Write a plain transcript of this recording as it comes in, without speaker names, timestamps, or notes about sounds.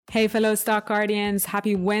Hey fellow Stock Guardians,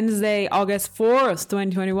 happy Wednesday, August 4th,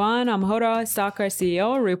 2021. I'm Hoda, Stockcard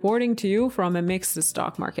CEO, reporting to you from a mixed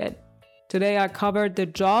stock market. Today I covered the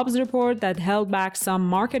jobs report that held back some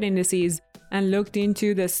market indices and looked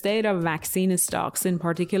into the state of vaccine stocks, in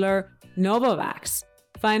particular Novavax.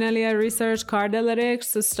 Finally, I researched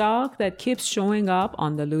Cardlytics, a stock that keeps showing up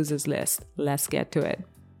on the losers list. Let's get to it.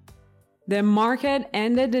 The market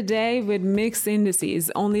ended the day with mixed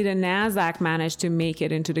indices. Only the Nasdaq managed to make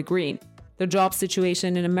it into the green. The job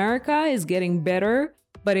situation in America is getting better,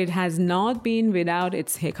 but it has not been without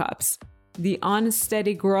its hiccups. The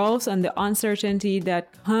unsteady growth and the uncertainty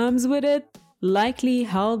that comes with it likely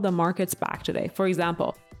held the markets back today. For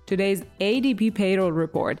example, today's ADP payroll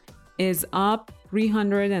report is up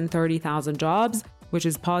 330,000 jobs, which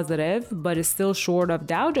is positive, but is still short of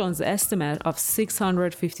Dow Jones' estimate of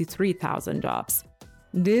 653,000 jobs.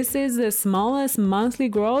 This is the smallest monthly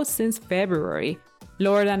growth since February.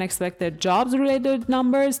 Lower than expected jobs-related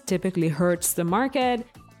numbers typically hurts the market,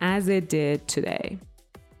 as it did today.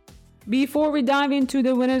 Before we dive into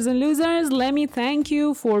the winners and losers, let me thank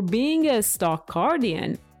you for being a Stock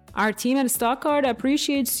Guardian. Our team at Stockcard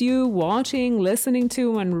appreciates you watching, listening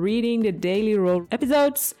to, and reading the daily roll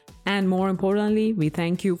episodes. And more importantly, we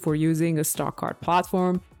thank you for using a Stockcard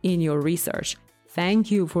platform in your research.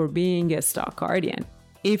 Thank you for being a Stock Guardian.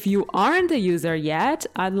 If you aren't a user yet,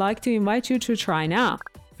 I'd like to invite you to try now.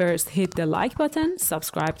 First, hit the like button,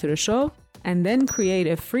 subscribe to the show, and then create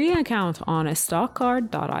a free account on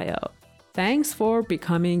stockcard.io. Thanks for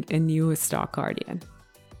becoming a new Stock Guardian.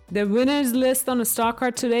 The winners list on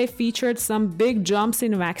Stockcard today featured some big jumps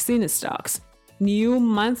in vaccine stocks. New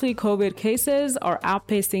monthly COVID cases are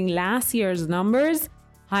outpacing last year's numbers,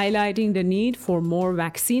 highlighting the need for more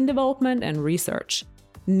vaccine development and research.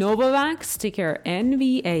 Novavax, ticker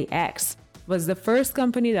NVAX, was the first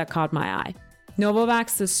company that caught my eye.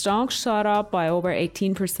 Novavax's stock shot up by over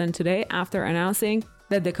 18% today after announcing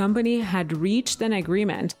that the company had reached an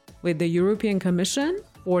agreement with the European Commission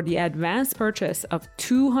for the advanced purchase of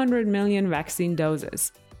 200 million vaccine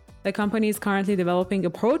doses. The company is currently developing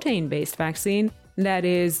a protein-based vaccine that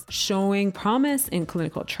is showing promise in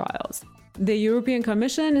clinical trials. The European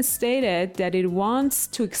Commission stated that it wants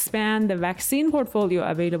to expand the vaccine portfolio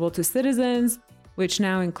available to citizens, which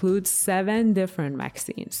now includes 7 different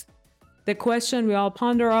vaccines. The question we all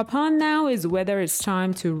ponder upon now is whether it's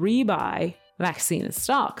time to rebuy vaccine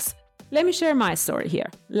stocks. Let me share my story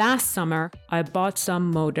here. Last summer, I bought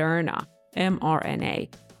some Moderna,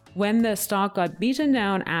 mRNA, when the stock got beaten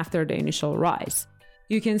down after the initial rise.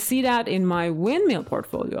 You can see that in my windmill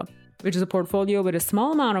portfolio, which is a portfolio with a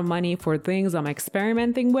small amount of money for things I'm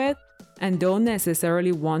experimenting with and don't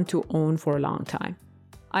necessarily want to own for a long time.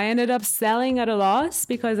 I ended up selling at a loss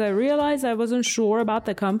because I realized I wasn't sure about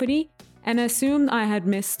the company and assumed I had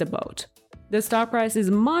missed the boat. The stock price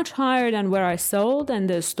is much higher than where I sold, and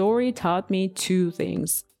the story taught me 2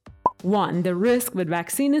 things. 1, the risk with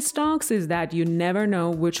vaccine stocks is that you never know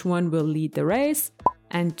which one will lead the race.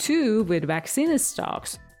 And 2, with vaccine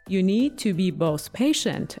stocks, you need to be both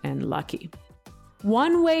patient and lucky.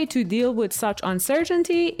 One way to deal with such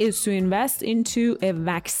uncertainty is to invest into a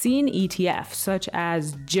vaccine ETF, such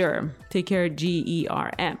as GERM, ticker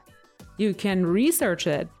GERM. You can research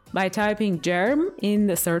it by typing GERM in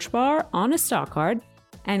the search bar on a Stockcard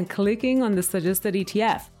and clicking on the suggested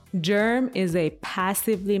ETF. GERM is a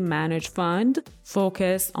passively managed fund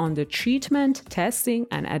focused on the treatment, testing,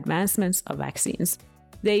 and advancements of vaccines.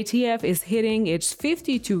 The ETF is hitting its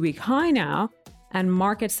 52-week high now, and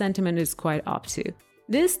market sentiment is quite up too.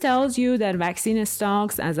 This tells you that vaccine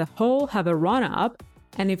stocks as a whole have a run-up,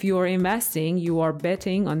 and if you are investing, you are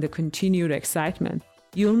betting on the continued excitement.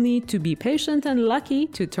 You'll need to be patient and lucky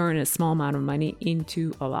to turn a small amount of money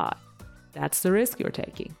into a lot. That's the risk you're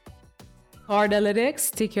taking.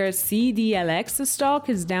 Cardlytics, ticker CDLX stock,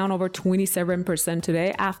 is down over 27%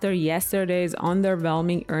 today after yesterday's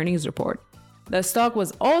underwhelming earnings report. The stock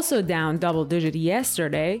was also down double-digit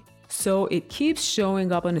yesterday, so it keeps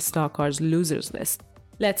showing up on the Stockcard's losers list.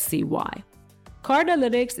 Let's see why.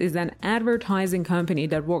 Cardlytics is an advertising company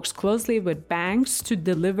that works closely with banks to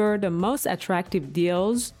deliver the most attractive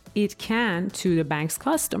deals it can to the bank's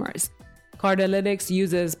customers. Cardlytics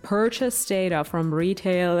uses purchase data from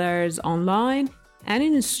retailers online and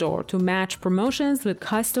in-store to match promotions with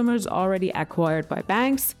customers already acquired by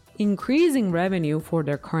banks, increasing revenue for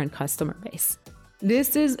their current customer base.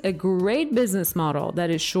 This is a great business model that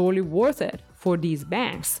is surely worth it for these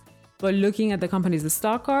banks. But looking at the company's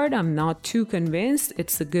Stockcard, I'm not too convinced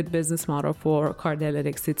it's a good business model for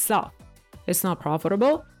Cardlytics itself. It's not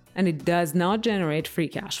profitable, and it does not generate free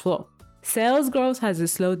cash flow. Sales growth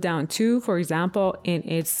has slowed down too. For example, in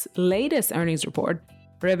its latest earnings report,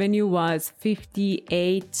 revenue was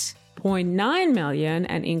 $58.9 million,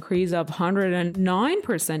 an increase of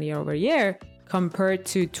 109% year over year, compared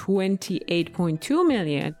to $28.2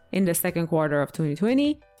 million in the second quarter of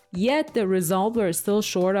 2020. Yet the results were still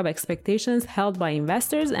short of expectations held by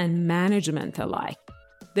investors and management alike.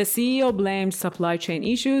 The CEO blamed supply chain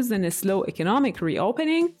issues and a slow economic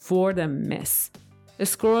reopening for the miss.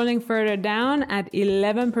 Scrolling further down, at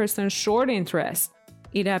 11% short interest,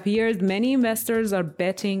 it appears many investors are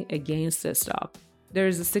betting against the stock. There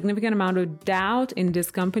is a significant amount of doubt in this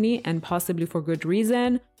company, and possibly for good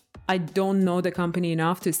reason. I don't know the company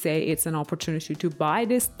enough to say it's an opportunity to buy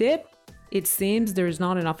this dip. It seems there is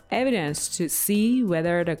not enough evidence to see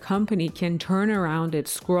whether the company can turn around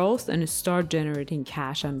its growth and start generating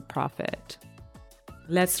cash and profit.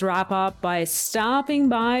 Let's wrap up by stopping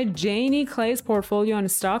by Janie Clay's portfolio on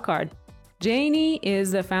StockCard. Janie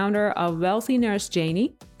is the founder of Wealthy Nurse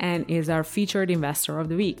Janie and is our featured investor of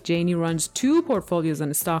the week. Janie runs 2 portfolios on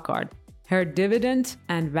StockCard, her dividend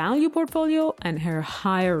and value portfolio and her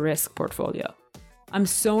higher risk portfolio. I'm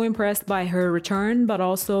so impressed by her return, but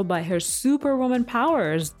also by her superwoman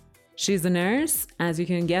powers. She's a nurse, as you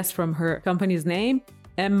can guess from her company's name,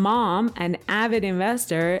 a mom, an avid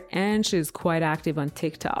investor, and she's quite active on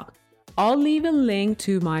TikTok. I'll leave a link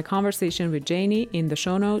to my conversation with Janie in the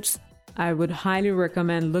show notes. I would highly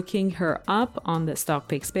recommend looking her up on the Stock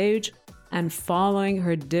Picks page and following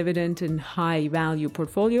her dividend and high value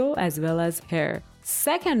portfolio, as well as her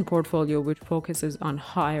second portfolio, which focuses on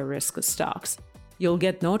higher risk stocks. You'll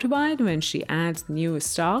get notified when she adds new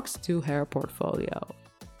stocks to her portfolio.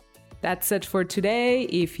 That's it for today.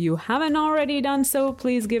 If you haven't already done so,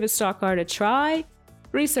 please give StockCard a try.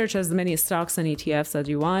 Research as many stocks and ETFs as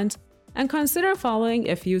you want, and consider following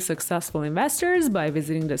a few successful investors by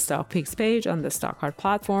visiting the Stock Picks page on the StockCard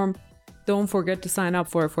platform. Don't forget to sign up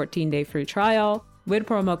for a 14-day free trial with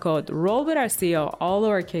promo code ROLLWITHOURCEO, all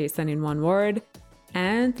lowercase and in one word.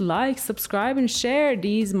 And like, subscribe, and share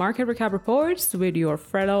these market recap reports with your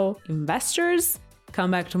fellow investors.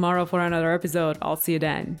 Come back tomorrow for another episode. I'll see you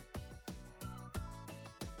then.